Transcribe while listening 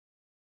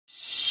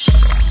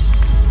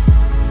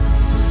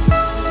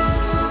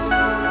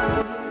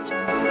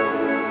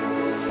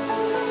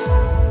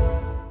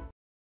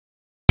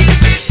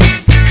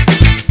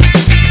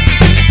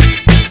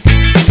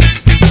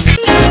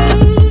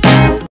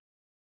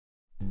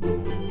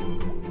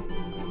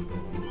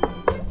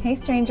Hey,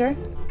 stranger.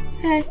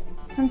 Hey.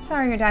 I'm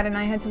sorry your dad and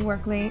I had to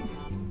work late.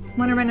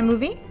 Want to rent a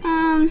movie?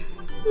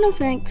 No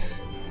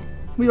thanks.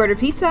 We ordered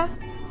pizza.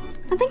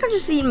 I think I'll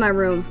just eat in my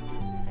room.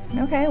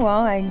 Okay,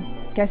 well, I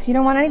guess you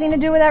don't want anything to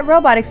do with that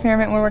robot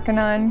experiment we're working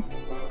on.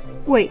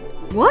 Wait,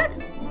 what?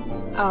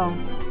 Oh,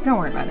 don't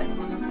worry about it.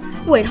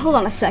 Wait, hold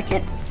on a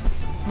second.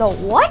 The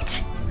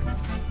what?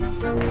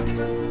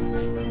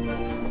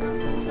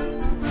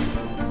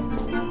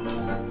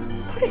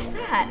 What is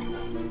that?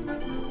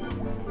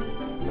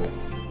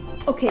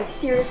 Okay,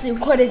 seriously,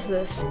 what is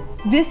this?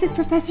 This is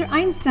Professor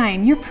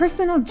Einstein, your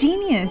personal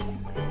genius.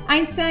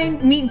 Einstein,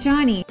 meet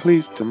Johnny.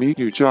 Pleased to meet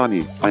you,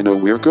 Johnny. I know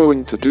we're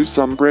going to do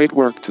some great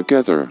work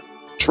together.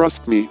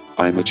 Trust me,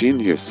 I'm a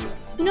genius.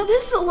 You know,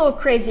 this is a little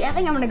crazy. I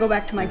think I'm gonna go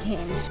back to my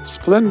games.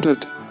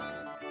 Splendid.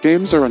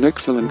 Games are an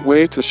excellent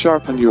way to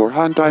sharpen your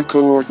hand-eye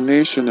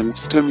coordination and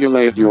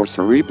stimulate your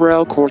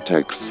cerebral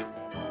cortex.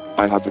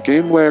 I have a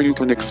game where you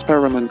can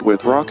experiment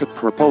with rocket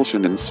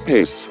propulsion in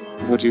space.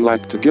 Would you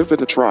like to give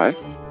it a try?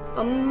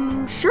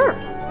 Sure.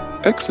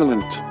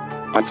 Excellent.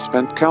 I've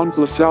spent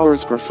countless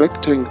hours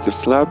perfecting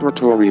this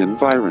laboratory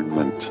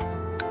environment.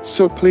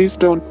 So please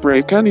don't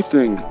break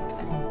anything.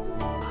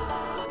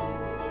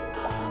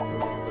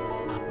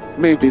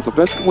 Maybe the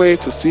best way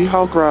to see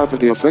how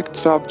gravity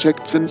affects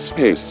objects in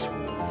space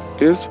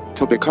is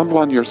to become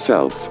one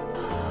yourself.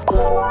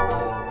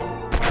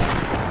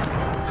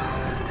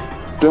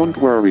 Don't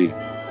worry.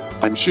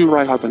 I'm sure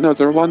I have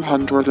another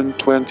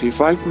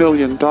 $125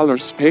 million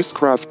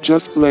spacecraft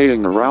just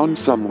laying around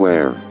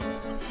somewhere.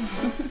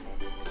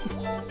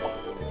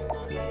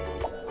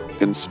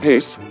 In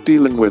space,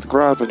 dealing with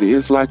gravity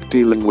is like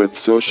dealing with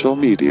social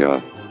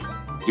media.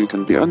 You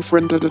can be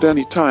unfriended at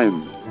any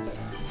time.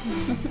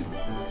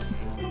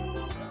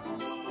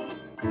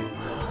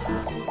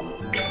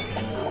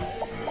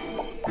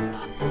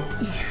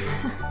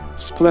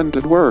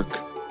 Splendid work.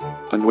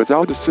 And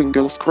without a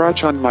single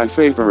scratch on my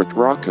favorite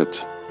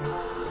rocket.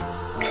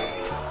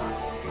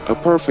 A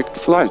perfect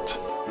flight.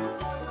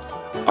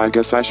 I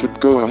guess I should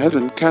go ahead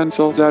and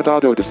cancel that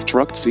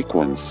auto-destruct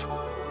sequence.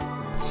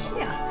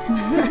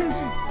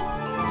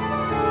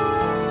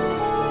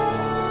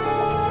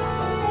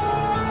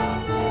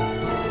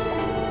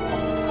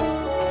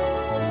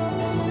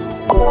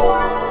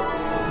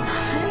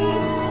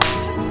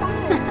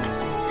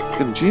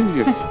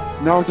 Ingenious.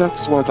 Now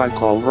that's what I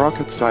call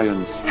rocket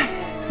science.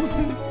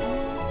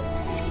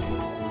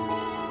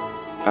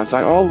 As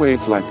I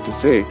always like to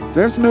say,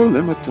 there's no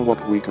limit to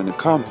what we can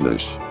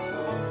accomplish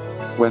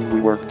when we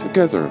work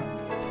together.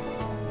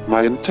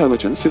 My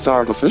intelligence is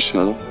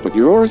artificial, but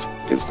yours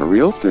is the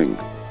real thing.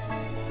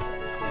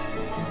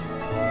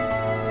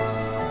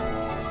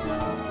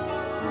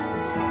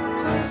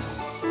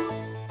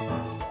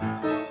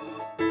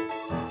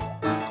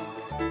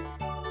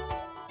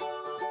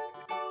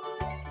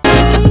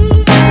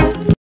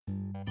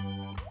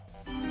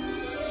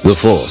 The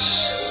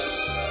Force.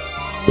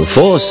 The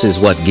Force is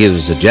what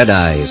gives a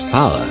Jedi his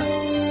power.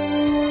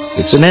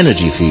 It's an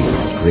energy field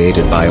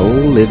created by all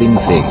living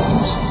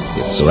things.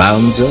 It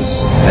surrounds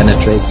us,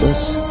 penetrates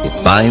us,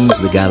 it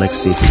binds the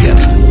galaxy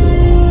together.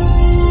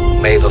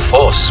 May the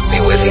Force be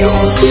with you.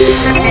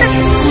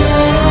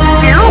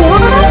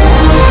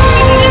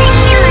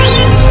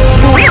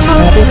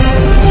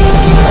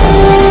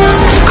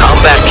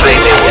 Combat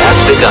training has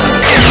begun.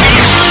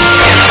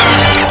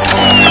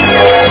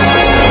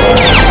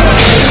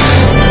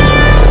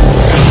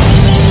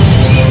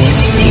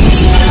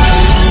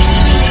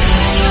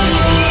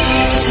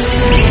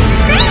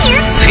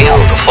 Feel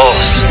the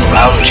Force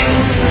around you.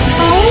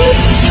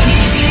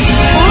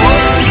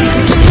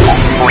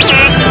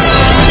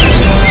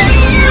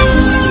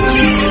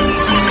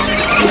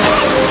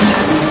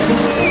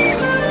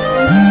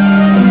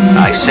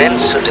 I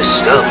sense a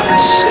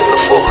disturbance in the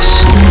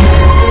Force.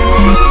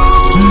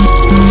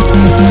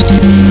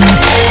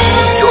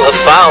 You have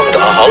found a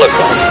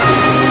hologram.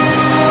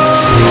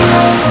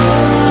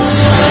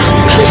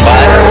 You shall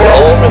find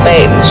all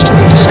remains to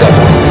be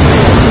discovered.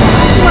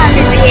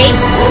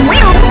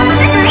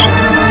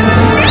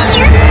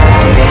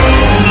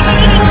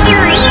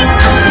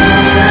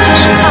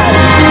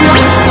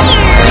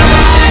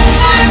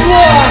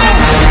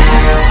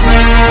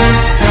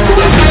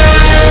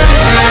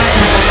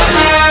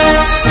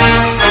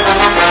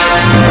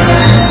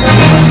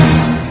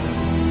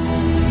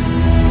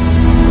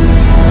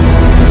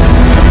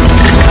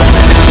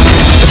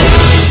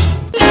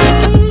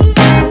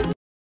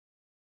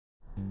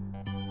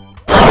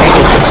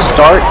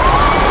 Start,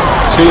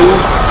 2,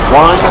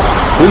 1,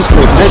 boost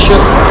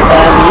ignition,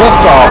 and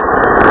liftoff.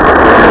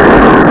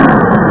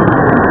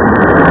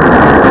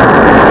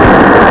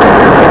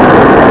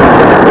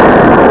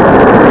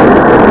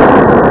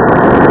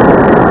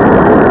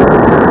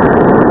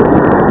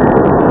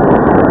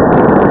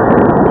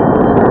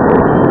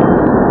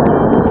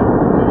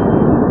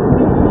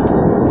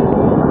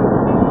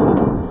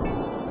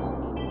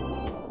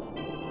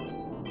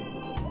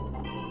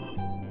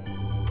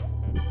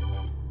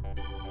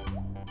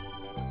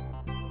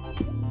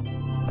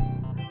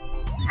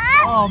 Ah!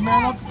 Oh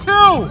man, that's 2!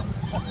 All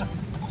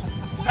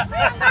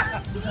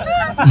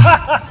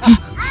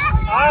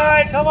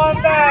right, come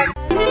on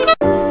back.